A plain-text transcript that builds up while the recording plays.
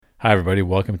Hi, everybody.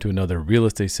 Welcome to another Real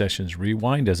Estate Sessions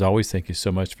Rewind. As always, thank you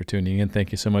so much for tuning in.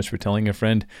 Thank you so much for telling a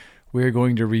friend. We're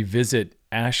going to revisit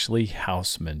Ashley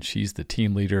Houseman. She's the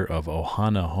team leader of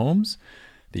Ohana Homes,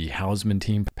 the Houseman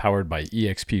team powered by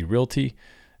eXp Realty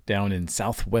down in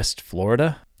Southwest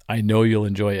Florida. I know you'll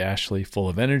enjoy Ashley, full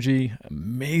of energy,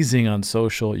 amazing on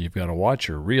social. You've got to watch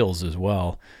her reels as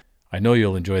well. I know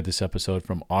you'll enjoy this episode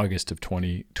from August of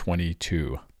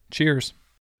 2022. Cheers.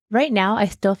 Right now, I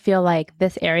still feel like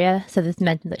this area, so this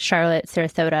mentioned that Charlotte,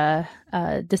 Sarasota,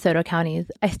 DeSoto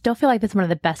counties, I still feel like this is one of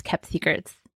the best kept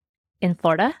secrets in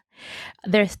Florida.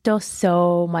 There's still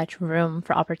so much room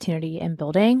for opportunity in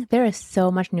building. There is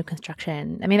so much new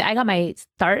construction. I mean, I got my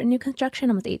start in new construction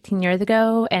almost 18 years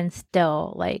ago, and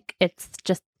still, like, it's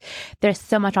just, there's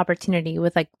so much opportunity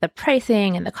with like the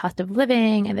pricing and the cost of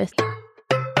living and this.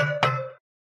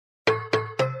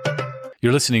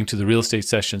 You're listening to the Real Estate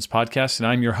Sessions podcast, and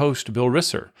I'm your host, Bill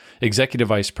Risser, Executive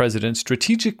Vice President,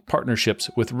 Strategic Partnerships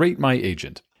with Rate My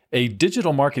Agent, a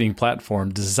digital marketing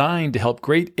platform designed to help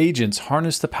great agents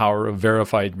harness the power of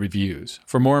verified reviews.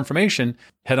 For more information,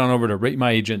 head on over to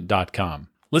ratemyagent.com.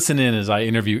 Listen in as I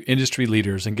interview industry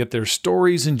leaders and get their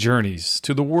stories and journeys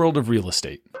to the world of real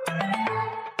estate.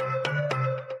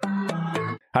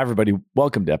 Hi, everybody.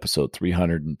 Welcome to episode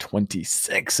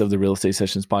 326 of the Real Estate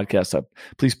Sessions podcast.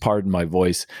 Please pardon my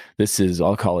voice. This is,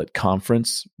 I'll call it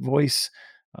conference voice.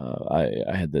 I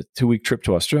had the 2-week trip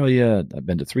to Australia. I've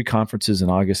been to 3 conferences in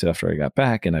August after I got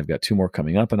back, and I've got 2 more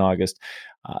coming up in August.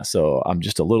 So I'm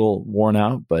just a little worn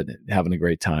out, but having a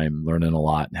great time, learning a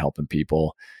lot and helping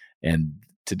people. And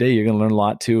today you're going to learn a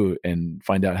lot too and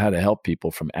find out how to help people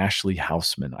from Ashley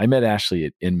Houseman. I met Ashley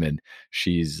at Inman.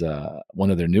 She's one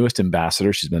of their newest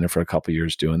ambassadors. She's been there for a couple of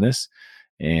years doing this.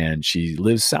 And she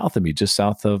lives south of me, just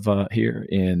south of here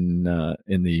in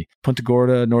the Punta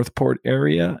Gorda, Northport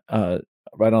area,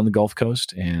 right on the Gulf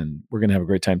Coast. And we're going to have a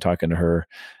great time talking to her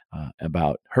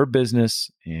about her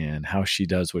business and how she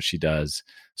does what she does.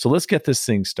 So let's get this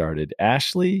thing started.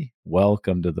 Ashley,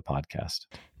 welcome to the podcast.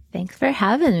 Thanks for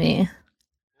having me.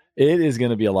 It is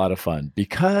going to be a lot of fun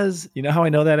because, you know how I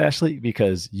know that, Ashley?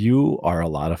 Because you are a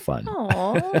lot of fun.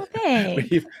 Oh,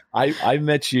 thanks. I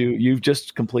met you. You've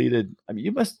just completed, I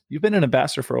mean, you've been an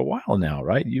ambassador for a while now,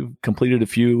 right? You've completed a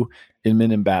few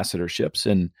Inman ambassadorships.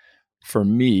 And for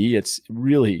me, it's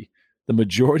really the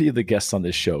majority of the guests on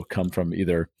this show come from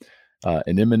either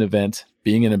an Inman event,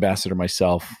 being an ambassador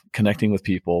myself, connecting with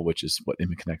people, which is what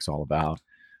Inman Connect's all about.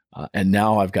 And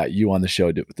now I've got you on the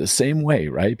show the same way,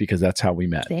 right? Because that's how we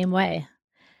met. Same way.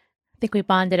 I think we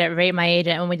bonded at Rate My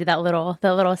Agent when we did the little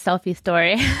selfie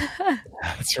story.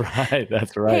 That's right.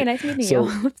 That's right. Hey, nice meeting you.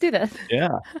 Let's do this.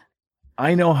 Yeah.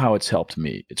 I know how it's helped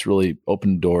me. It's really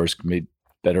opened doors, made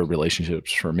better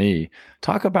relationships for me.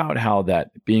 Talk about how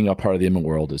that being a part of the Inman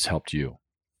world has helped you.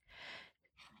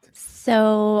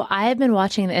 So I've been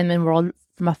watching the Inman world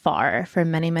from afar for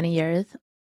many, many years.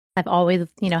 I've always,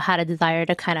 had a desire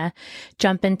to kind of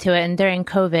jump into it. And during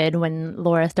COVID, when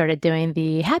Laura started doing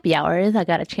the happy hours, I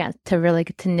got a chance to really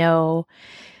get to know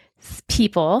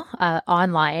people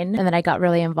online. And then I got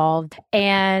really involved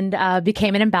and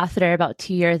became an ambassador about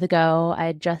 2 years ago.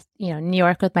 I just, New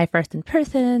York was my first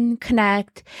in-person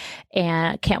connect,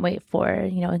 and can't wait for,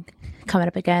 coming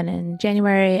up again in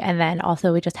January. And then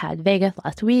also we just had Vegas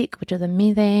last week, which is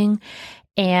amazing.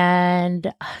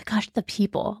 And gosh, the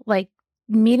people, like,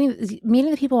 meeting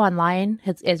the people online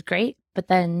is great, but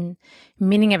then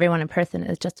meeting everyone in person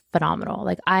is just phenomenal.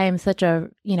 Like, I am such a,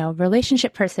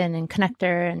 relationship person and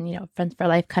connector and, friends for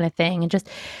life kind of thing. And just,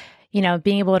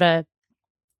 being able to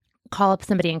call up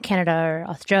somebody in Canada or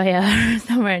Australia or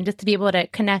somewhere and just to be able to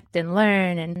connect and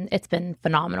learn. And it's been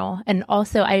phenomenal. And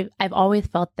also I've always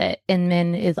felt that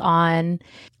Inman is on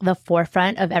the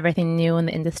forefront of everything new in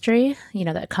the industry,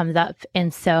 that comes up.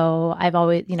 And so I've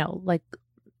always,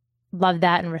 love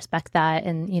that and respect that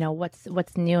and,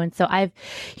 what's new. And so I've,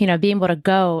 being able to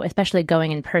go, especially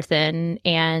going in person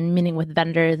and meeting with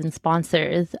vendors and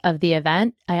sponsors of the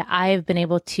event, I've been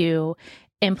able to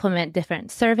implement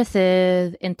different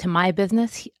services into my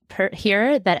business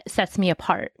here that sets me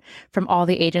apart from all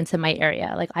the agents in my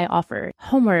area. Like, I offer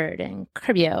Homeward and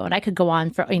Curbio, and I could go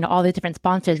on for, all the different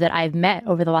sponsors that I've met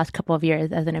over the last couple of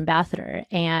years as an ambassador.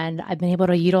 And I've been able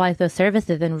to utilize those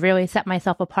services and really set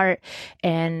myself apart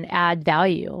and add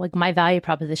value. Like, my value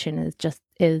proposition is just,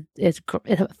 is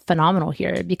phenomenal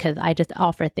here because I just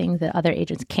offer things that other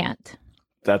agents can't.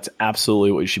 That's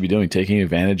absolutely what you should be doing, taking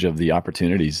advantage of the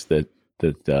opportunities that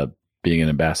being an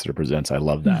ambassador presents. I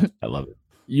love that. I love it.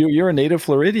 You're a native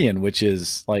Floridian, which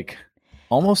is like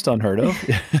almost unheard of.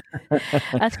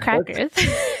 That's crackers.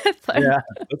 Yeah,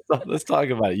 let's talk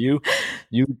about it. You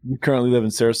currently live in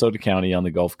Sarasota County on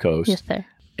the Gulf Coast. Yes, sir.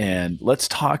 And let's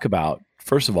talk about,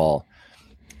 first of all,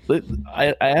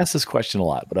 I ask this question a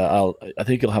lot, but I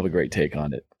think you'll have a great take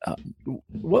on it.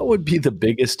 What would be the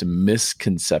biggest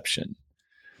misconception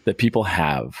that people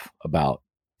have about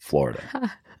Florida?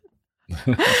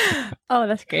 Oh,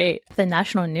 that's great. The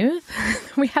national news,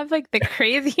 we have like the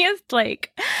craziest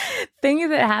like things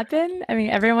that happen. I mean,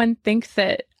 everyone thinks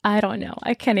that, I don't know.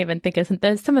 I can't even think of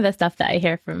some of the stuff that I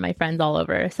hear from my friends all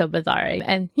over. So bizarre.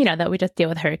 And, that we just deal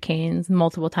with hurricanes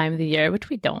multiple times a year, which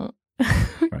we don't.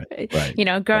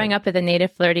 Right. Growing up as a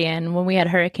native Floridian, when we had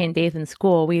hurricane days in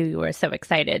school, we were so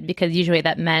excited because usually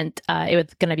that meant it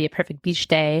was going to be a perfect beach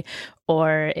day,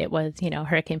 or it was,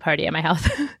 hurricane party at my house.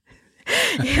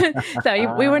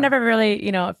 So we were never really,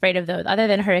 afraid of those other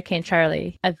than Hurricane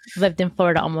Charlie. I've lived in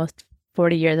Florida almost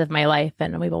 40 years of my life,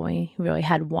 and we've only really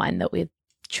had one that we've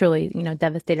truly,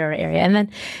 devastated our area. And then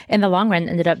in the long run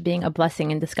ended up being a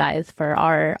blessing in disguise for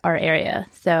our area.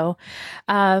 So,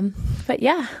 but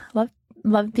yeah,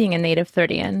 love being a native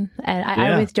Floridian. And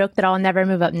I always joke that I'll never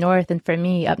move up north. And for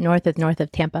me, up north is north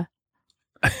of Tampa.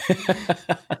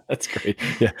 That's great.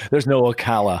 Yeah. There's no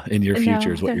Ocala in your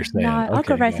future is what you're saying. Okay, I'll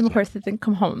go ride some horses and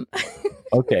come home.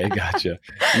 Okay. Gotcha.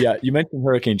 Yeah. You mentioned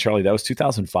Hurricane Charlie. That was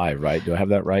 2005, right? Do I have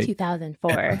that right?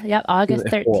 2004. Yep. August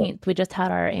 13th. We just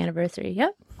had our anniversary.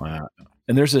 Yep. Wow.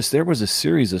 And there was a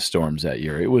series of storms that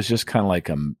year. It was just kind of like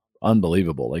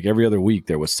unbelievable. Like every other week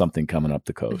there was something coming up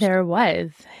the coast. There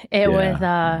was. It was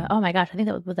oh my gosh, I think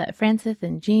that was that Francis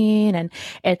and Jean. And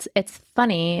it's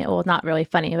funny, well, not really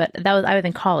funny, but I was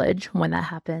in college when that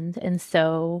happened. And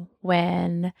so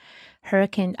when I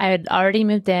had already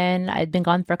moved in, I'd been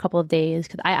gone for a couple of days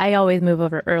because I always move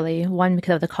over early. One,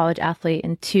 because I was a college athlete,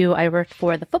 and two, I worked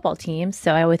for the football team,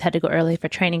 so I always had to go early for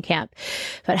training camp.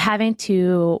 But having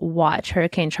to watch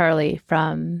Hurricane Charlie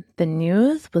from the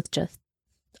news was just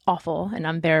awful and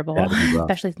unbearable,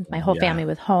 especially since my whole family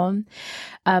was home.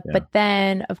 But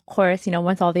then, of course,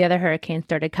 once all the other hurricanes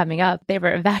started coming up, they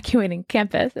were evacuating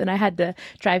campus, and I had to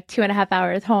drive 2.5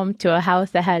 hours home to a house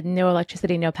that had no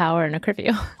electricity, no power, and a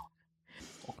curfew.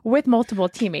 With multiple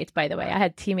teammates, by the way. I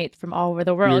had teammates from all over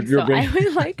the world. So I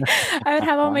would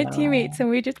have all my teammates, and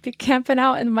we'd just be camping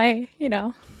out in my,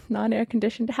 non-air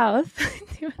conditioned house.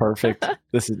 Perfect.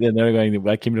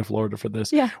 I came to Florida for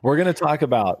this. Yeah. We're going to talk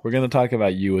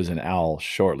about you as an owl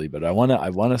shortly, but I want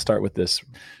to start with this.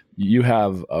 You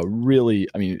have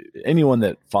anyone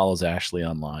that follows Ashley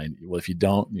online, well, if you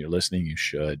don't, you're listening, you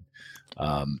should.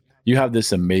 You have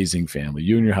this amazing family.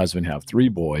 You and your husband have 3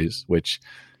 boys, which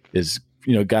is,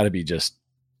 got to be just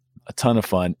a ton of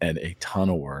fun and a ton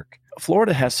of work.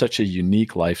 Florida has such a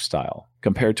unique lifestyle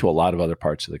compared to a lot of other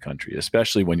parts of the country,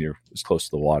 especially when you're as close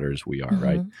to the water as we are,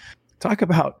 right? Talk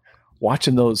about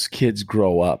watching those kids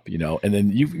grow up, and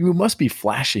then you must be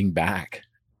flashing back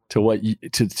to what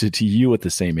to you at the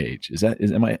same age.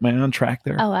 Am I on track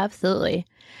there? Oh, absolutely.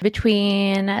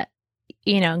 Between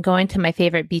going to my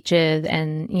favorite beaches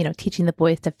and, teaching the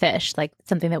boys to fish, like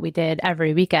something that we did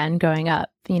every weekend growing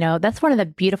up. That's one of the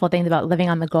beautiful things about living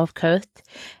on the Gulf Coast.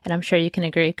 And I'm sure you can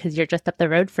agree because you're just up the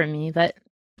road from me. But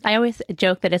I always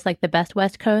joke that it's like the best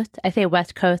West Coast. I say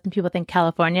West Coast and people think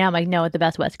California. I'm like, no, it's the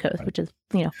best West Coast, which is,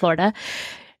 Florida.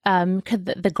 Because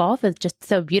the Gulf is just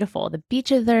so beautiful. The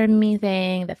beaches are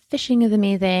amazing. The fishing is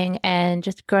amazing. And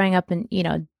just growing up and,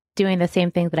 doing the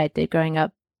same things that I did growing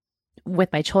up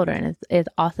with my children is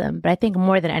awesome. But I think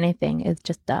more than anything is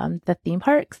just the theme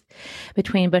parks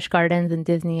between Busch Gardens and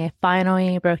Disney. I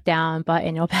finally broke down, bought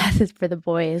annual passes for the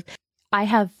boys. I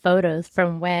have photos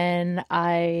from when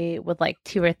I was like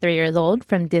 2 or 3 years old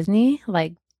from Disney,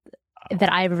 like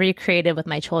that I've recreated with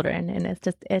my children. And it's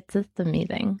just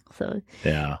amazing. So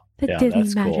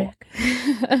Disney magic.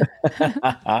 Cool.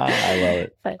 I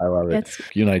love it.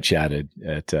 You and I chatted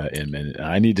at Inman.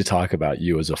 I need to talk about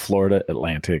you as a Florida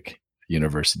Atlantic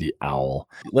University owl.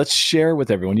 Let's share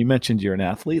with everyone. You mentioned you're an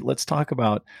athlete. Let's talk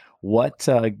about what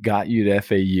got you to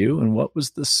FAU and what was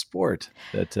the sport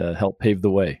that helped pave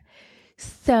the way.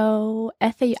 So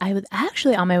FAU, I was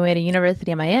actually on my way to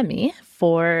University of Miami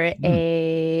for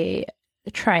a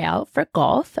tryout for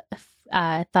golf.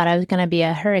 I thought I was going to be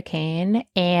a hurricane,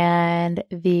 and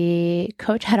the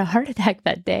coach had a heart attack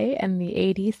that day, and the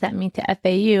AD sent me to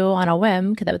FAU on a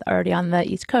whim because I was already on the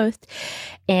East Coast,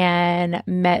 and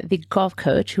met the golf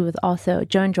coach, who was also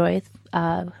Joan Joyce.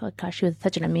 She was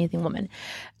such an amazing woman,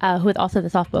 who was also the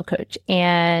softball coach,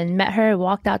 and met her,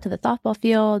 walked out to the softball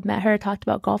field, met her, talked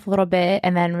about golf a little bit,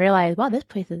 and then realized, wow, this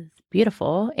place is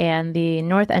beautiful. And the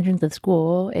north entrance of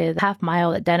school is a half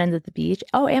mile that dead ends at the beach.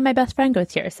 Oh, and my best friend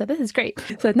goes here. So this is great.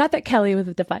 So not that Kelly was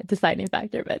a deciding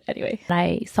factor, but anyway.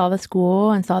 I saw the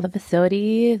school and saw the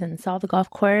facilities and saw the golf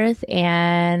course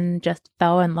and just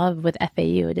fell in love with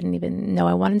FAU. I didn't even know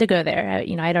I wanted to go there.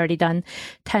 I'd already done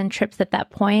 10 trips at that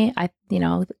point. I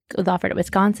was offered at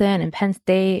Wisconsin and Penn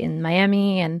State and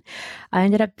Miami, and I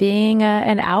ended up being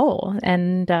an owl,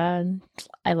 and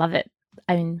I love it.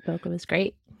 I mean, Boca was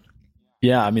great.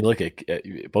 Yeah, I mean, look at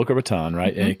Boca Raton,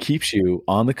 right? And it keeps you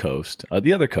on the coast,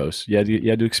 the other coast. You had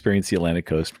to experience the Atlantic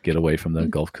coast, get away from the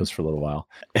Gulf Coast for a little while.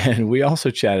 And we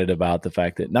also chatted about the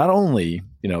fact that not only,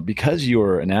 because you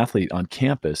were an athlete on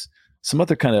campus, some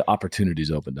other kind of opportunities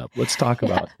opened up. Let's talk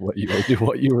about what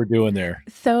you were doing there.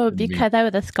 So because I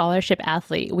was a scholarship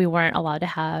athlete, we weren't allowed to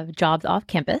have jobs off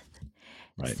campus.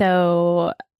 Right.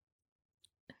 So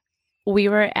we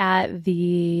were at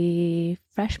the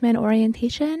freshman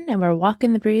orientation and we're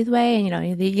walking the breezeway,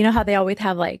 and you know how they always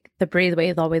have like the breezeway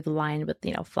is always lined with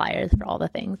flyers for all the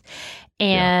things,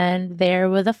 and there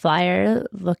was a flyer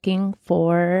looking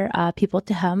for people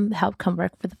to help come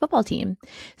work for the football team.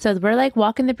 So we're like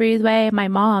walking the breezeway. My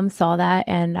mom saw that,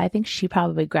 and I think she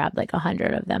probably grabbed like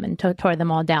 100 of them and tore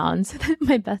them all down so that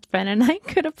my best friend and I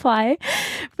could apply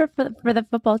for the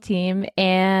football team.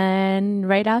 And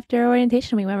right after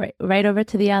orientation, we went right over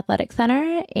to the athletic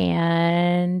center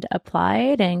and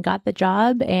applied and got the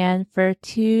job. And for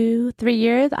 2-3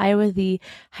 years, I was the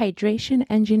hydration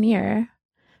engineer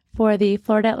for the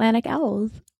Florida Atlantic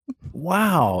Owls.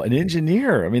 Wow, an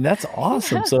engineer. I mean, that's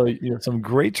awesome. Yeah. So some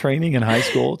great training in high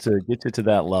school to get you to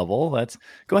that level.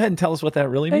 Go ahead and tell us what that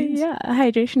really means. Yeah,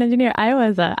 hydration engineer. I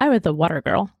was a water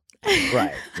girl.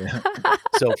 Right. Yeah.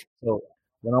 So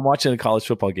when I'm watching a college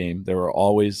football game, there were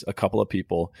always a couple of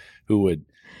people who would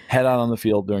head out on the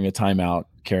field during a timeout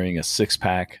carrying a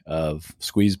 6-pack of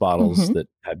squeeze bottles that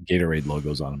had Gatorade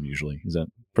logos on them usually. Is that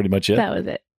pretty much it? That was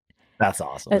it. That's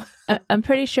awesome. I'm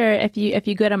pretty sure if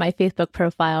you go to my Facebook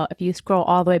profile, if you scroll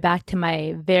all the way back to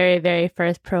my very, very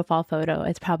first profile photo,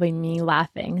 it's probably me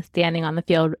laughing, standing on the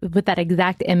field with that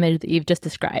exact image that you've just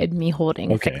described, me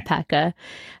holding a 6-pack. I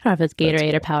don't know if it was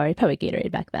Gatorade or Powerade, probably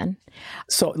Gatorade back then.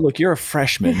 So look, you're a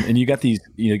freshman and you got these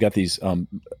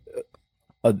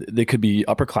they could be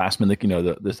upperclassmen, like,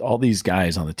 there's all these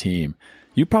guys on the team.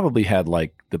 You probably had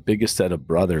like the biggest set of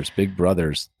big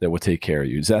brothers that would take care of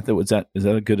you. Is that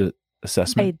a good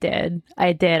assessment?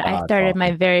 I did. I started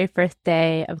my very first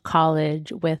day of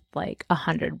college with like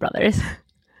 100 brothers.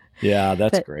 Yeah,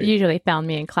 that's great. Usually found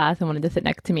me in class and wanted to sit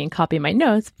next to me and copy my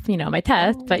notes, my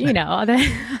test. But other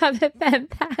than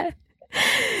that.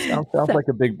 Sounds like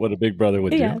a big brother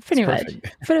would do. Yeah, pretty much.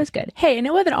 But it was good. Hey, and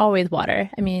it wasn't always water.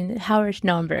 I mean, Howard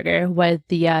Schnellenberger was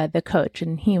the coach,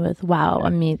 and he was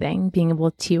amazing being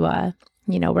able to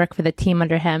work for the team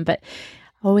under him. But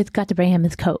always got to bring him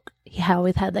his Coke. He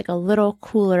always had like a little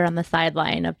cooler on the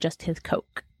sideline of just his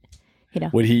Coke.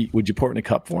 Would you pour it in a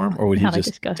cup for him, or would he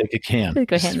just take a can?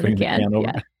 Go hand in the can over?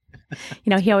 Yeah.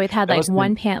 He always had like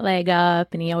one pant leg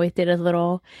up, and he always did his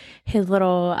little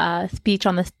speech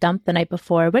on the stump the night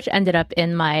before, which ended up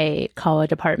in my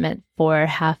college apartment for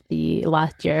half the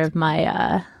last year of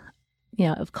my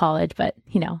of college. But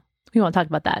we won't talk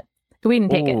about that. We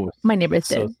didn't take it. My neighbors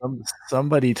did. So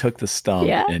somebody took the stump,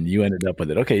 and you ended up with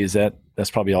it. Okay,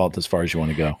 that's probably all as far as you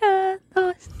want to go.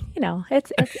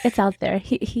 It's out there.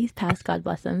 He's passed, God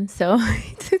bless him. So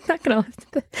he's not going to listen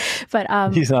to this.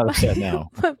 But he's not upset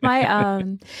now. But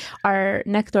our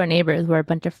next door neighbors were a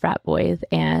bunch of frat boys,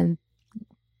 and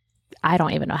I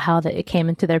don't even know how that it came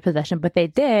into their possession, but they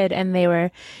did, and they were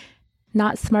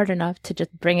not smart enough to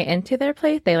just bring it into their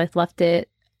place. They left it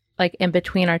like in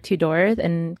between our two doors,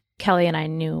 and Kelly and I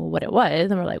knew what it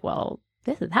was, and we're like, well,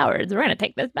 this is Howard's. We're going to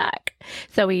take this back.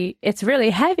 So it's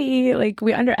really heavy. Like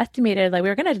we underestimated, like we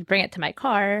were going to bring it to my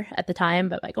car at the time,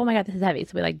 but like, oh my God, this is heavy.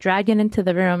 So we dragged it into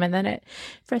the room, and then it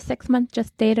for 6 months just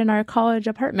stayed in our college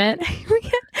apartment.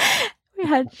 We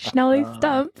had Schnelly's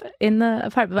stump in the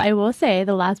apartment. But I will say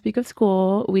the last week of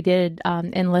school, we did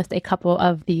enlist a couple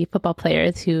of the football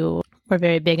players who were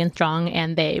very big and strong,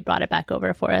 and they brought it back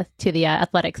over for us to the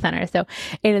athletic center. So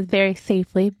it is very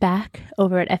safely back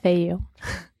over at FAU.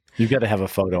 You've got to have a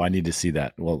photo. I need to see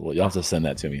that. Well, you'll have to send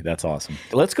that to me. That's awesome.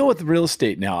 Let's go with real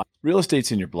estate now. Real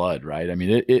estate's in your blood, right? I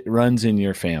mean, it runs in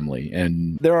your family.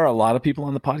 And there are a lot of people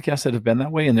on the podcast that have been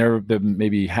that way. And there have been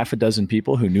maybe half a dozen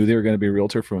people who knew they were going to be a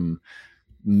realtor from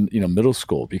middle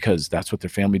school because that's what their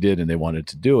family did and they wanted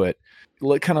to do it.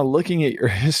 Kind of looking at your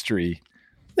history,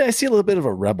 I see a little bit of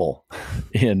a rebel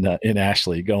in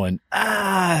Ashley going,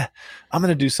 I'm going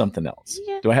to do something else.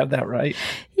 Yeah. Do I have that right?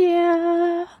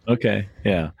 Yeah. Okay.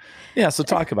 Yeah. Yeah. So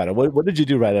talk about it. What did you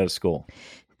do right out of school?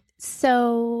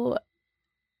 So,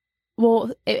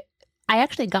 well, I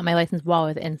actually got my license while I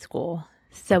was in school.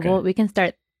 So Okay. we can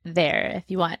start there if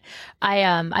you want.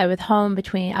 I was home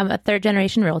between. I'm a third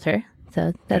generation realtor.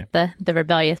 So Okay. that's the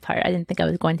rebellious part. I didn't think I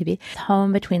was going to be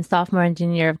home between sophomore and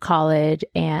junior year of college,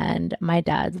 and my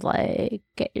dad's like,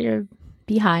 "Get your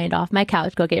behind off my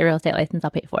couch. Go get your real estate license.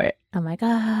 I'll pay for it." I'm like,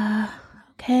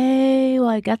 okay. Well,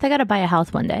 I guess I got to buy a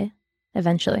house one day,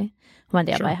 eventually. One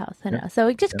day I'll buy a Sure. house. I Yeah. know. So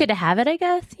it's just Yeah. good to have it, I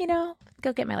guess,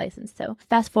 go get my license. So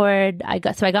fast forward, I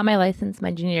got my license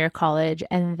my junior year of college,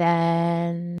 and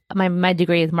then my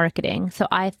degree is marketing. So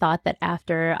I thought that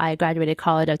after I graduated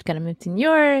college, I was going to move to New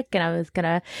York and I was going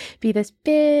to be this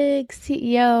big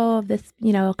CEO of this,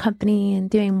 company and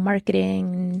doing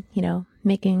marketing,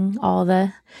 making all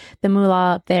the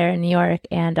moolah up there in New York.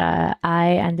 And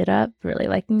I ended up really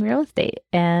liking real estate,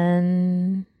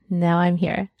 and now I'm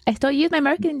here. I still use my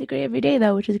marketing degree every day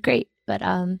though, which is great. But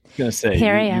Gonna say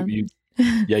here I you am. you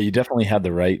yeah, you definitely had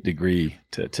the right degree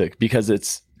to because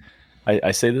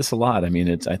I say this a lot. I mean,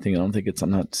 I don't think I'm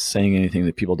not saying anything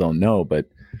that people don't know, but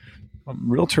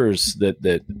realtors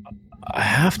that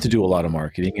have to do a lot of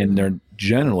marketing and they're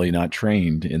generally not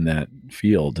trained in that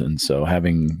field. And so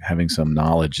having some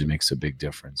knowledge, it makes a big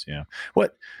difference. Yeah.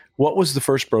 What was the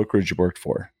first brokerage you worked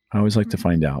for? I always like to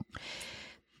find out.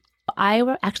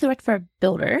 Actually worked for a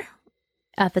builder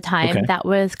at the time. Okay. That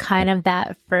was Yeah. kind of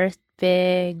that first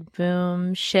big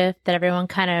boom shift that everyone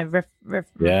kind of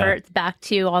Yeah. reverts back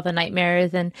to all the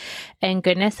nightmares and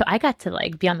goodness. So I got to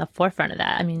like be on the forefront of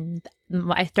that. I mean,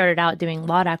 I started out doing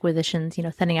lot acquisitions,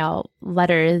 sending out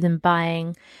letters and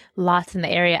buying lots in the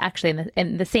area. Actually,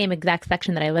 in the same exact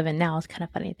section that I live in now. It's kind of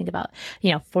funny to think about,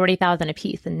 40,000 a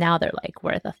piece, and now they're like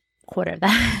worth a quarter of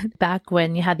that back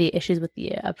when you had the issues with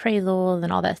the appraisals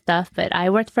and all that stuff. But I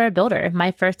worked for a builder.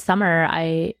 My first summer,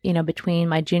 between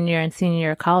my junior and senior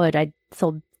year of college, I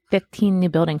sold 15 new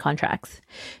building contracts.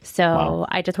 Wow. So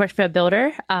I just worked for a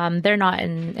builder. They're not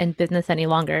in business any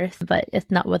longer, but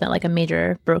wasn't like a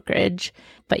major brokerage.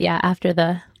 But yeah, after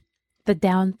the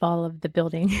downfall of the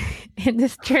building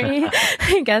industry,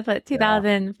 I guess like Yeah.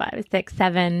 2005, 6,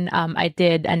 7, I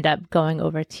did end up going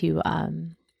over to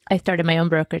I started my own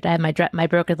brokerage. I had my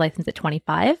broker's license at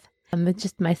 25. It's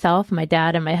just myself, my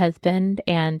dad, and my husband.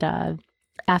 And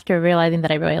after realizing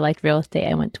that I really liked real estate,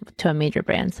 I went to a major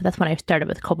brand. So that's when I started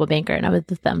with Coldwell Banker, and I was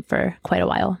with them for quite a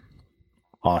while.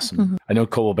 Awesome. Mm-hmm. I know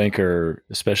Coldwell Banker,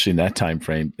 especially in that time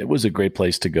frame, it was a great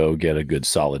place to go get a good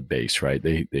solid base, right?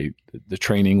 The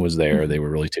training was there. They were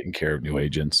really taking care of new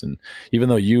agents. And even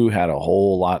though you had a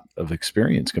whole lot of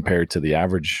experience compared to the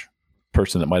average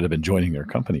person that might have been joining their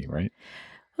company, right?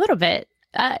 A little bit.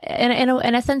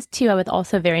 In a sense, too, I was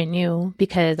also very new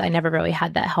because I never really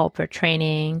had that help or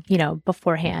training,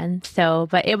 beforehand. So,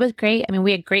 but it was great. I mean,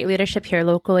 we had great leadership here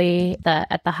locally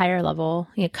at the higher level,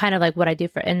 kind of like what I do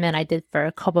for Inman, I did for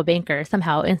Coldwell Banker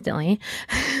somehow instantly.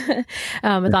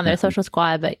 Was on their social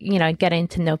squad, but, getting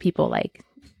to know people like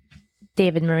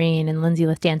David Marine and Lindsay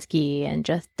Listansky and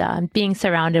just being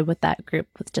surrounded with that group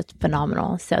was just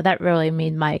phenomenal. So that really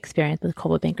made my experience with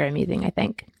Coldwell Banker amazing, I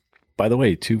think. By the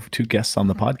way, two guests on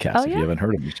the podcast. Oh, If yeah? you haven't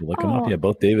heard them, you should look them up. Oh, Yeah,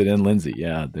 both David and Lindsay.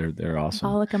 Yeah, they're awesome.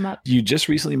 I'll look them up. You just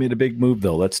recently made a big move,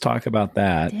 though. Let's talk about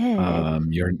that. Did.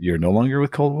 You're no longer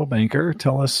with Coldwell Banker.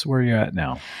 Tell us where you're at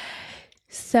now.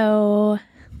 So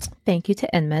thank you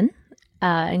to Inman.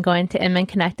 And going to Inman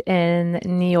Connect in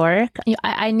New York.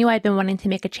 I knew I'd been wanting to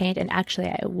make a change, and actually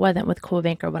I wasn't with Coldwell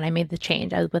Banker when I made the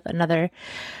change. I was with another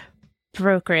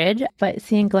brokerage, but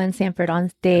seeing Glenn Sanford on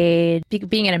stage,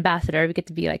 being an ambassador, we get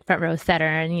to be like front row setter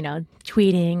and,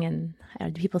 tweeting,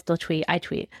 and do people still tweet? I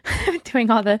tweet.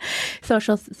 Doing all the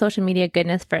social media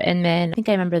goodness for Inman. I think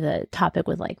I remember the topic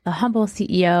was like the humble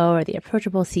CEO or the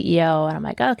approachable CEO. And I'm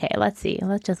like, okay, let's see.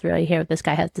 Let's just really hear what this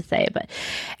guy has to say.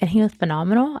 And he was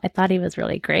phenomenal. I thought he was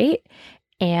really great.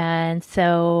 And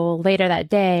so later that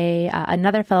day,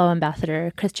 another fellow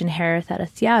ambassador, Christian Harris out of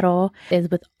Seattle, is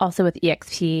also with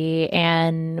eXp.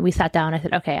 And we sat down. I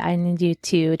said, okay, I need you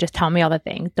to just tell me all the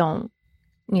things. Don't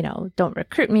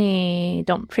recruit me.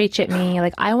 Don't preach at me.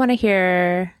 Like, I want to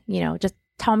hear, just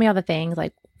tell me all the things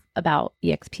like about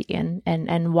eXp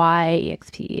and why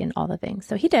eXp and all the things.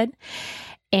 So he did.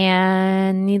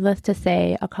 And needless to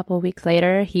say, a couple of weeks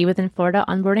later, he was in Florida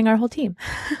onboarding our whole team.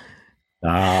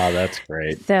 That's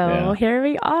great. So here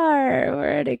we are.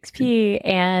 We're at XP,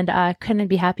 and I couldn't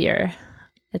be happier.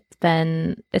 It's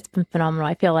been phenomenal.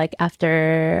 I feel like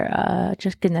after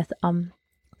just goodness,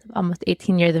 almost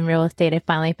 18 years in real estate, I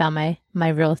finally found my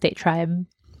real estate tribe.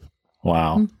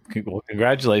 Wow. Well,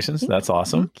 congratulations. That's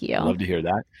awesome. Thank you. Love to hear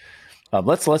that.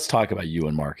 Let's talk about you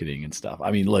and marketing and stuff.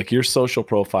 I mean, look, your social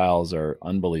profiles are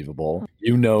unbelievable.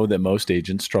 You know that most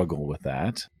agents struggle with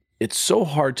that. It's so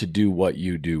hard to do what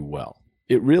you do well.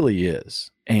 It really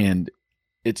is.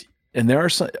 It's and there are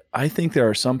some, I think there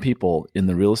are some people in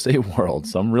the real estate world,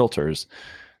 some realtors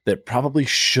that probably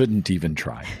shouldn't even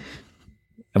try.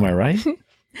 Am I right?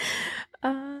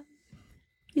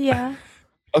 Yeah.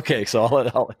 Okay, so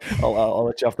I'll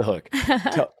let you off the hook.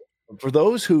 For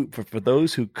those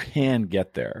who can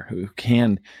get there, who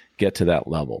can get to that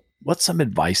level, what's some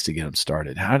advice to get them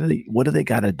started? What do they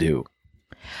got to do?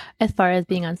 As far as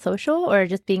being on social or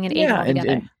just being an agent altogether?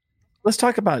 And let's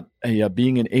talk about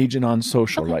being an agent on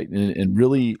social, Okay. right? And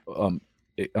really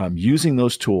using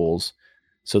those tools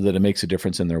so that it makes a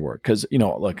difference in their work. Because,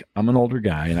 look, I'm an older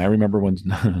guy, and I remember when,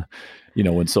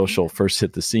 when social first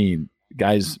hit the scene,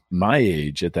 guys my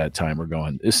age at that time were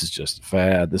going, this is just a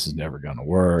fad. This is never going to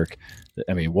work.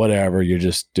 I mean, whatever, you're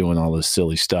just doing all this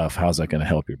silly stuff. How's that going to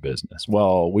help your business?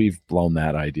 Well, we've blown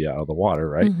that idea out of the water,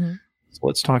 right? Mm-hmm. So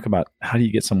let's talk about how do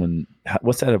you get someone,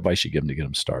 what's that advice you give them to get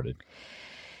them started?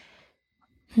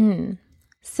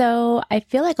 So I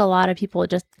feel like a lot of people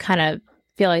just kind of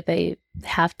feel like they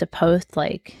have to post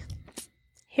like,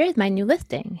 here's my new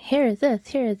listing, here is this,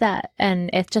 here is that. And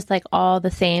it's just like all the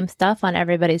same stuff on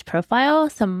everybody's profile.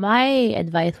 So my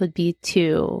advice would be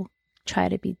to try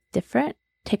to be different,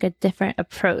 take a different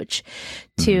approach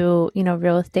to,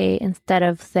 real estate, instead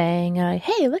of saying,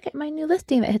 hey, look at my new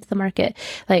listing that hits the market.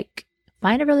 Like,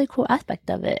 find a really cool aspect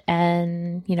of it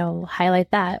and,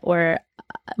 highlight that. Or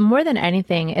more than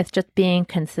anything, it's just being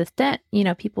consistent.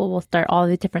 People will start all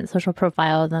these different social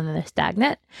profiles and then they're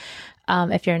stagnant.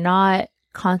 If you're not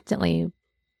constantly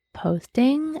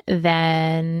posting,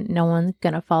 then no one's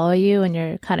going to follow you and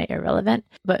you're kind of irrelevant.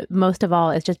 But most of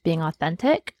all, it's just being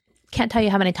authentic. Can't tell you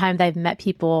how many times I've met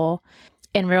people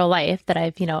in real life that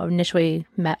I've, initially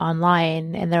met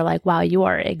online, and they're like, wow, you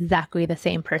are exactly the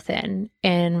same person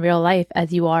in real life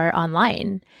as you are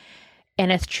online.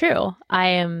 And it's true.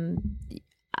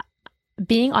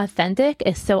 Being authentic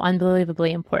is so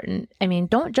unbelievably important. I mean,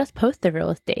 don't just post the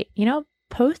real estate,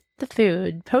 post the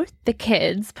food, post the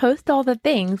kids, post all the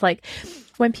things. Like,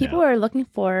 when people are looking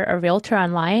for a realtor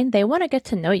online, they want to get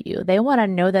to know you. They want to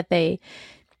know that they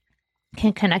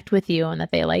can connect with you and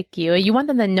that they like you. You want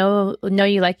them to know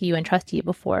you, like you, and trust you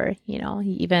before, you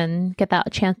even get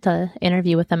that chance to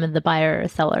interview with them as the buyer or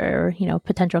seller or,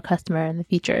 potential customer in the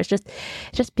future. It's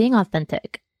just being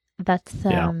authentic. That's,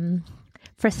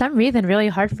 for some reason, really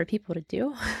hard for people to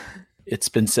do. It's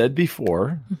been said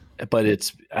before, but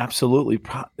it's absolutely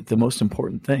the most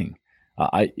important thing.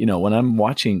 When I'm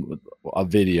watching a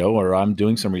video or I'm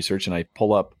doing some research and I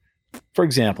pull up, for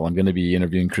example, I'm going to be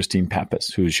interviewing Christine Pappas,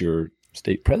 who's your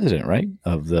state president, right,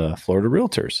 of the Florida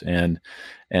Realtors. And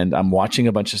I'm watching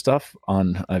a bunch of stuff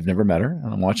I've never met her,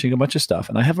 and I'm watching a bunch of stuff,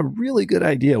 and I have a really good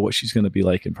idea what she's going to be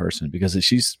like in person, because it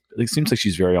seems like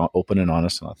she's very open and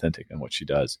honest and authentic in what she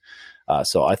does.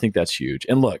 So I think that's huge.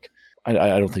 And look, I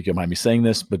don't think you'll mind me saying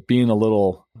this, but being a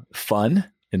little fun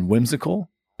and whimsical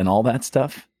and all that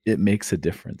stuff, it makes a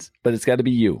difference. But it's got to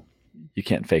be you. You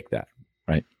can't fake that,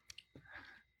 right?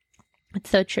 It's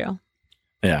so true.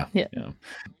 Yeah.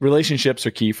 Relationships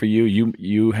are key for you.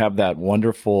 You have that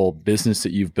wonderful business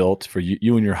that you've built for you.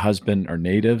 You and your husband are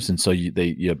natives, and so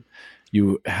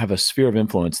you have a sphere of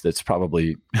influence that's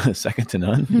probably second to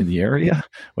none in the area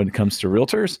when it comes to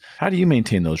realtors. How do you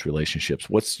maintain those relationships?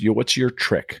 What's your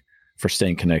trick for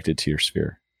staying connected to your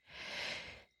sphere?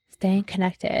 Staying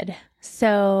connected.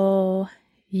 So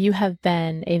you have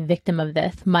been a victim of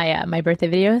this. My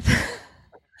birthday videos.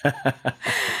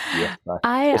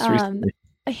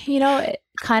 It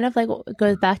kind of like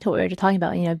goes back to what we were just talking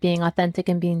about, being authentic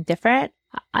and being different.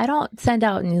 I don't send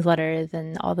out newsletters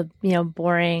and all the,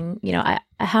 boring,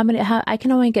 I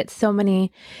can only get so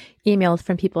many emails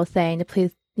from people saying to please,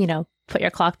 put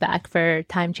your clock back for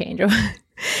time change, or,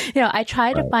 I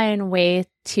try to find ways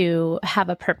to have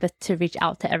a purpose to reach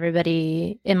out to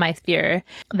everybody in my sphere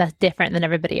that's different than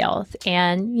everybody else.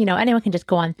 And, anyone can just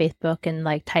go on Facebook and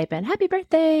like type in happy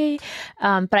birthday.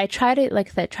 But I try to, like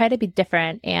I said, try to be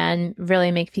different and really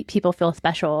make people feel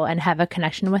special and have a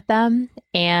connection with them.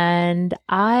 And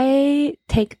I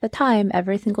take the time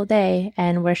every single day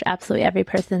and wish absolutely every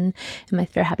person in my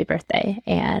sphere happy birthday.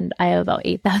 And I have about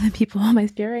 8,000 people in my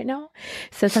sphere right now.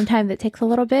 So sometimes it takes a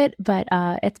little bit, but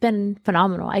it's been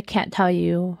phenomenal. I can't tell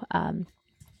you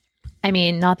I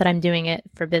mean, not that I'm doing it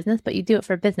for business, but you do it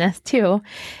for business too,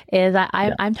 is that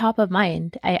Yeah. I'm top of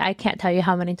mind. I can't tell you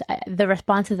how many, the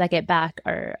responses I get back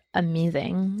are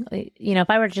amazing. You know, if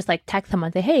I were to just like text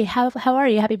someone, say, hey, how are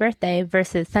you? Happy birthday,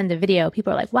 versus send a video,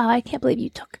 people are like, wow, I can't believe you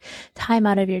took time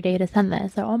out of your day to send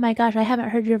this. Or, oh my gosh, I haven't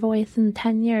heard your voice in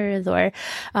 10 years. Or,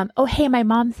 oh, hey, my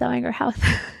mom's selling her house.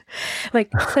 Like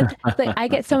I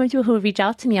get so many people who reach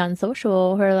out to me on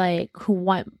social who are like who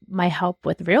want my help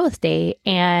with real estate,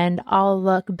 and I'll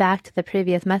look back to the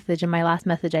previous message and my last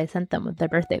message I sent them with their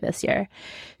birthday this year.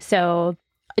 So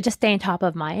just staying top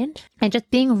of mind and just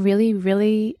being really,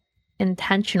 really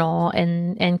intentional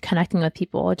in connecting with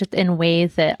people just in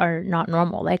ways that are not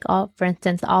normal. Like for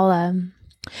instance, all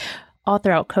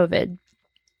throughout COVID,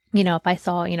 you know, if I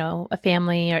saw, you know, a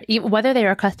family or whether they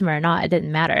were a customer or not, it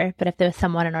didn't matter. But if there was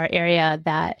someone in our area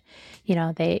that, you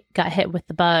know, they got hit with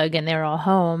the bug and they were all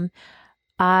home,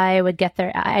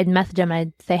 I'd message them and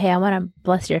I'd say, hey, I want to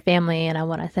bless your family and I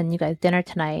want to send you guys dinner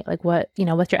tonight. Like what, you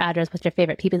know, what's your address? What's your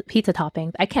favorite pizza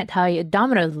toppings? I can't tell you.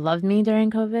 Domino's loved me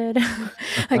during COVID.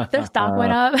 Like their stock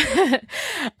went up.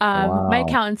 My Wow.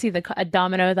 accountant sees a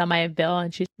Domino's on my bill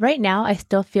and right now I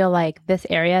still feel like this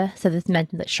area, so this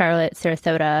mentioned that Charlotte,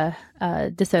 Sarasota,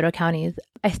 DeSoto counties,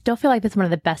 I still feel like this is one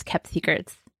of the best kept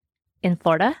secrets in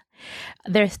Florida.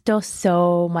 There's still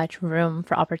so much room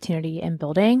for opportunity in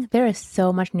building. There is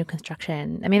so much new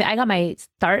construction. I mean, I got my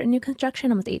start in new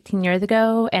construction almost 18 years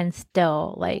ago, and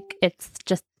still, like, it's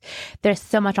just, there's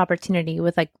so much opportunity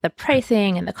with like the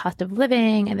pricing and the cost of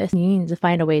living, and this you need to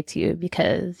find a way to,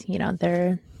 because, you know,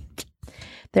 they're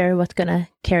what's going to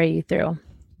carry you through.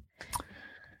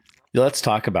 Let's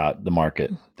talk about the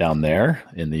market down there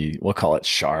in we'll call it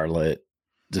Charlotte,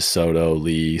 DeSoto,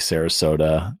 Lee,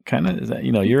 Sarasota, kind of,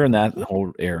 you know, you're in that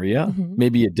whole area. Mm-hmm.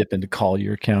 Maybe you dip into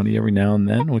Collier County every now and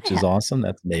then, which is awesome.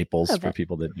 That's Naples for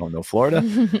people that don't know Florida.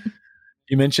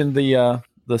 You mentioned the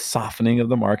softening of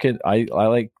the market. I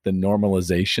like the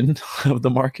normalization of the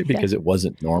market because it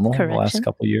wasn't normal the last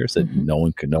couple of years. That no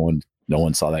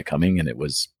one saw that coming, and it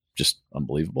was just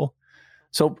unbelievable.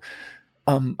 So,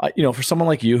 you know, for someone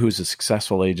like you, who's a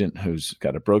successful agent, who's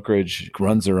got a brokerage,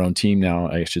 runs their own team now,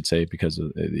 I should say, because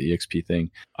of the eXp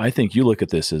thing, I think you look at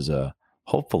this as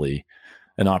hopefully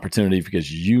an opportunity,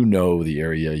 because you know the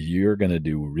area, you're going to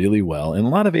do really well. And a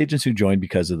lot of agents who joined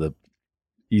because of the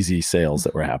easy sales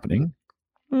that were happening,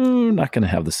 not going to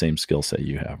have the same skill set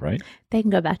you have, right? They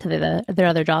can go back to their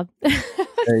other job.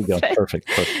 There you go. Perfect.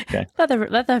 Okay.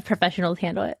 Let the professionals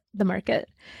handle it, the market.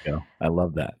 Yeah, I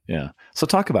love that. Yeah. So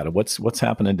talk about it. What's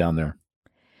happening down there?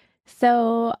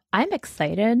 So I'm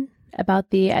excited about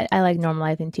I like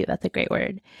normalizing too. That's a great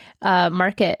word.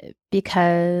 Market,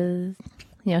 because,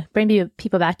 you know, bring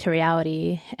people back to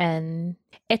reality, and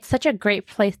it's such a great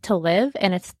place to live,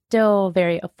 and it's still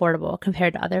very affordable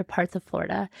compared to other parts of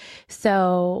Florida.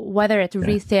 So whether it's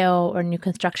resale or new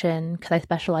construction, because I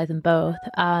specialize in both,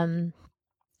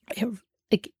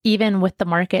 like even with the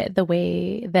market the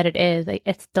way that it is, like,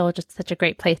 it's still just such a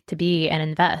great place to be and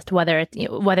invest. Whether it's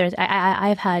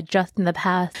I've had, just in the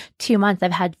past 2 months,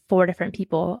 I've had 4 different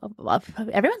people.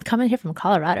 Everyone's coming here from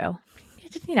Colorado.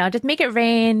 Just make it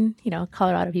rain,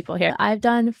 Colorado people here. I've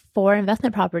done 4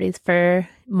 investment properties for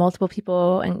multiple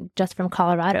people, and just from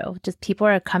Colorado. Just people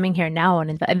are coming here now,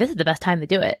 and this is the best time to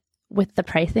do it. With the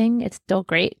pricing, it's still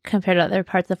great compared to other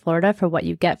parts of Florida for what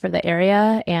you get for the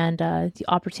area, and the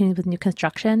opportunities with new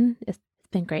construction. It's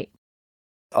been great.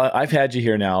 I've had you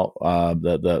here now.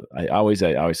 I always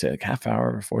say like half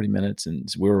hour or 40 minutes, and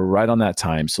we were right on that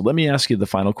time. So let me ask you the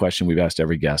final question we've asked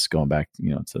every guest, going back,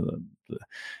 to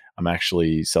I'm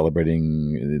actually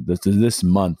celebrating this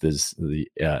month is the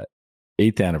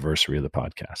 8th anniversary of the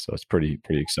podcast. So it's pretty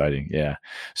exciting. Yeah.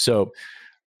 So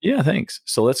yeah, thanks.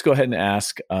 So let's go ahead and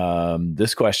ask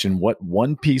this question. What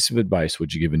one piece of advice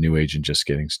would you give a new agent just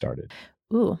getting started?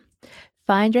 Ooh,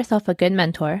 find yourself a good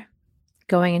mentor.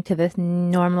 Going into this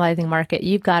normalizing market,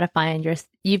 you've got to find your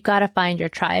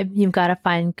tribe. You've got to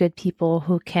find good people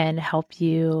who can help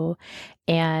you,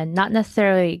 and not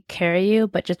necessarily carry you,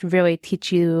 but just really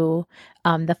teach you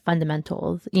the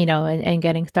fundamentals, and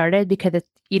getting started, because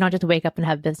you don't just wake up and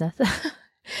have business.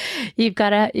 You've got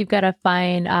to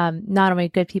find not only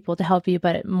good people to help you,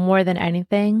 but more than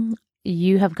anything,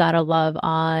 you have got to love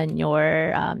on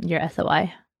your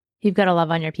SOI. You've got to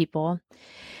love on your people,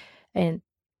 and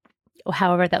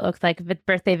however that looks like, if it's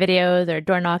birthday videos or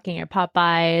door knocking or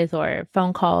pop-bys or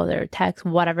phone calls or text,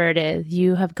 whatever it is,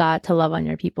 you have got to love on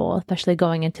your people, especially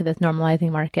going into this normalizing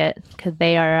market, because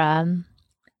they're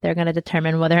going to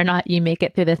determine whether or not you make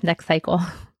it through this next cycle.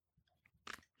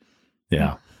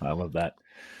 Yeah, I love that.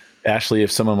 Ashley,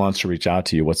 if someone wants to reach out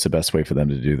to you, what's the best way for them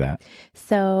to do that?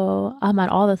 So I'm on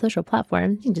all the social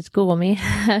platforms. You can just Google me.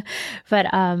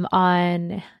 But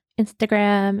on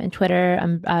Instagram and Twitter,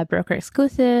 I'm broker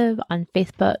exclusive. On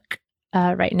Facebook,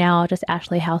 right now, just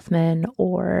Ashley Houseman,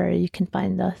 or you can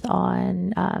find us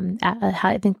on,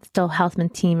 I think still Houseman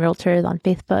Team Realtors on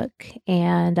Facebook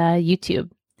and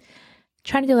YouTube.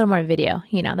 Trying to do a little more video.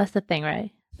 That's the thing,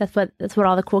 right? That's what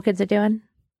all the cool kids are doing.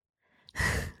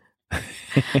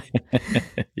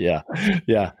 Yeah.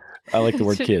 I like the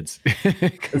word kids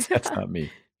because that's not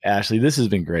me. Ashley, this has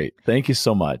been great. Thank you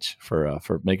so much for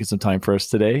making some time for us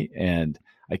today. And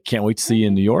I can't wait to see you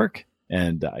in New York.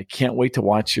 And I can't wait to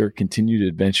watch your continued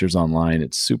adventures online.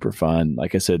 It's super fun.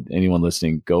 Like I said, anyone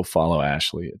listening, go follow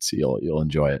Ashley. You'll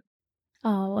enjoy it.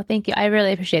 Oh, well, thank you. I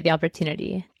really appreciate the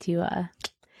opportunity to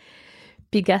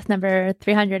be guest number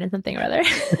 300 and something or other.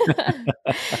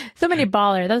 So many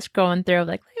ballers. I was scrolling through,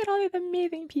 like, look at all these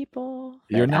amazing people.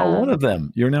 You're now one of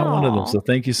them. One of them. So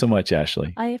thank you so much,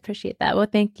 Ashley. I appreciate that. Well,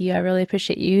 thank you. I really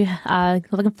appreciate you.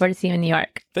 Looking forward to seeing you in New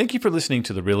York. Thank you for listening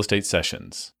to the Real Estate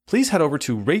Sessions. Please head over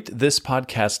to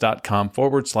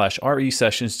ratethispodcast.com/RE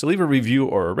sessions to leave a review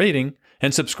or a rating,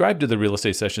 and subscribe to the Real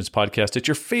Estate Sessions podcast at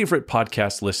your favorite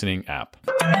podcast listening app.